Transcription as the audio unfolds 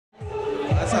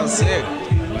sounds sick.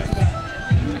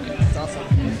 That's awesome.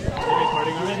 Are you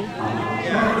recording already?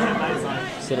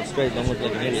 Yeah. Sit up straight, don't look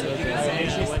like an idiot.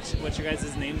 What your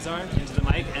guys' names are into the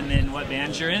mic, and then what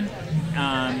band you're in,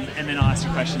 and then I'll ask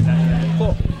you questions after that.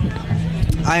 Cool.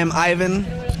 I am Ivan.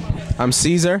 I'm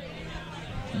Caesar.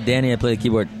 Danny, I play the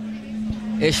keyboard.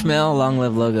 Ishmael, Long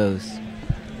Live Logos.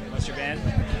 What's your band?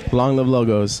 Long Live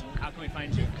Logos. How can we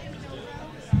find you?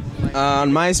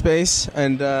 On MySpace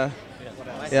and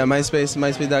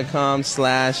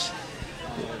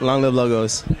MySpace.com/Long Live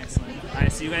Logos. Excellent. All right,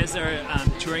 so you guys are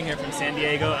touring here from San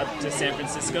Diego up to San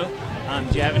Francisco.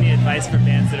 Do you have any advice for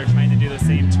bands that are trying to do the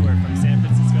same tour from San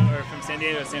Francisco or from San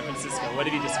Diego to San Francisco? What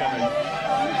have you discovered?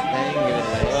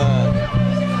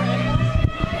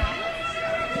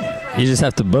 You just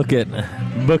have to book it.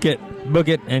 Book it,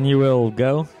 and you will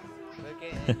go. Book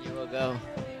it and you will go.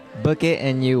 Book it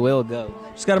and you will go.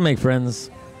 Just got to make friends.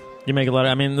 You make a lot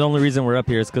of, I mean, the only reason we're up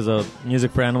here is because of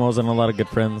Music for Animals and a lot of good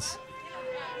friends.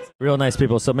 Real nice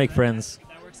people, so make friends.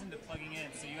 That works into plugging in.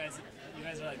 So you guys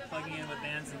are like plugging in with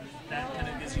bands, and that kind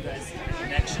of gives you guys a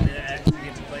connection to actually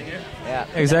get to play here. Yeah.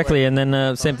 Exactly, and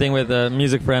then same thing with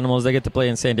Music for Animals. They get to play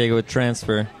in San Diego with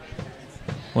Transfer,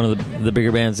 one of the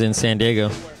bigger bands in San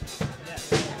Diego.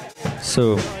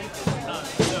 So in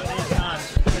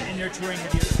your touring,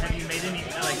 have you made any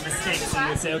like mistakes? And you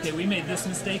would say, okay, we made this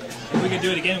mistake. If we could do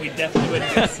it again, we definitely would.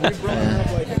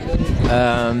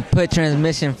 Put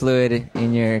transmission fluid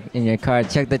in your car.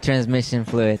 Check the transmission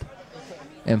fluid,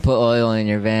 and put oil in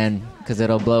your van because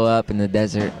it'll blow up in the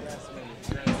desert.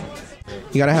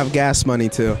 You gotta have gas money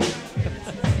too.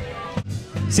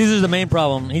 Caesar's the main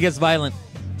problem. He gets violent.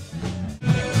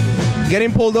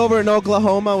 Getting pulled over in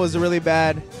Oklahoma was a really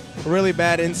bad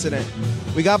incident.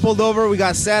 We got pulled over. We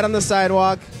got sat on the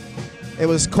sidewalk. It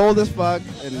was cold as fuck,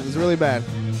 and it was really bad.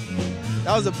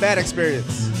 That was a bad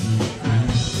experience.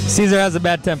 Caesar has a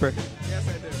bad temper. Yes,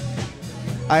 I do.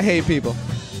 I hate people.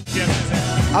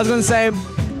 I was gonna say,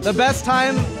 the best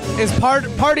time is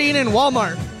partying in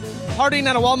Walmart. Partying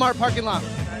at a Walmart parking lot.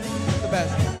 The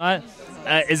best.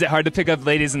 Is it hard to pick up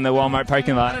ladies in the Walmart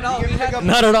parking lot?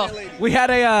 Not at all. We had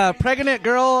a pregnant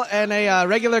girl and a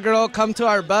regular girl come to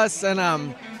our bus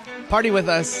and party with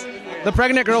us. The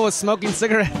pregnant girl was smoking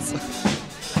cigarettes.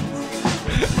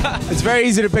 It's very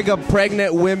easy to pick up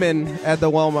pregnant women at the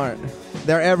Walmart.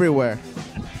 They're everywhere.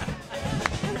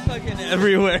 Fucking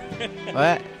everywhere.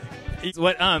 What?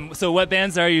 So what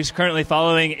bands are you currently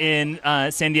following in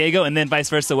San Diego, and then vice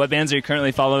versa? What bands are you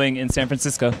currently following in San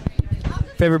Francisco?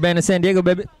 Favorite band in San Diego,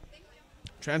 baby?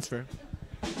 Transfer.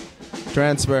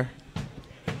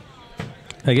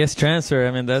 I guess Transfer.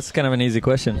 I mean, that's kind of an easy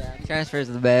question. Yeah, Transfer's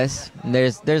the best.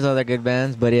 There's other good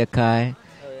bands. Buddy Akai,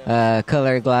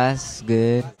 Color Glass,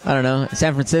 good. I don't know.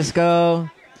 San Francisco,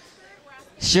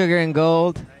 Sugar and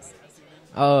Gold.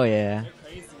 Oh yeah.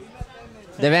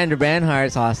 Devander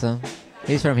Banhart's awesome.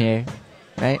 He's from here,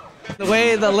 right? The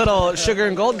way the little Sugar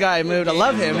and Gold guy moved, I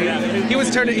love him. He was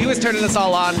turning us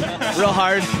all on real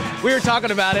hard. We were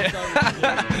talking about it,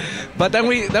 but then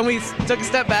we took a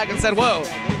step back and said, "Whoa,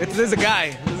 this is a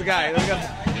guy. This is a guy."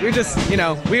 We just,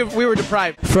 we were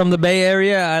deprived. From the Bay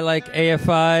Area, I like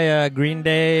AFI, Green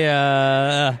Day,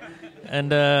 and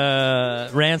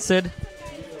Rancid.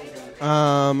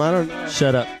 I don't.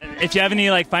 Shut up. If you have any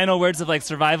like final words of like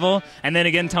survival, and then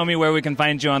again, tell me where we can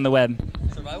find you on the web.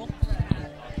 Survival?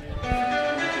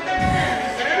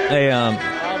 Hey,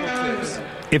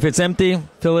 if it's empty,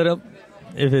 fill it up.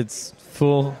 If it's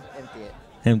full,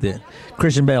 empty it.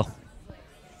 Christian Bale.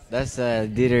 That's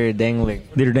Dieter Dengler.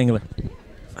 Dieter Dengler.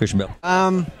 Christian Bale.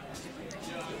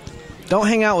 Don't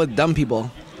hang out with dumb people.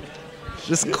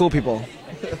 Just cool people.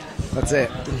 That's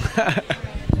it.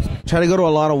 Try to go to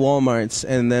a lot of Walmarts,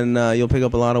 and then you'll pick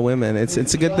up a lot of women. It's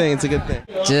a good thing. It's a good thing.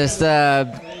 Just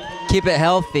keep it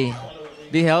healthy.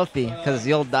 Be healthy, because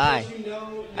you'll die.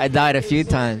 I died a few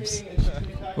times.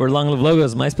 We're Long Live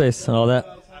Logos, MySpace, and all that.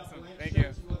 Awesome. Thank you.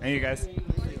 Thank you, guys.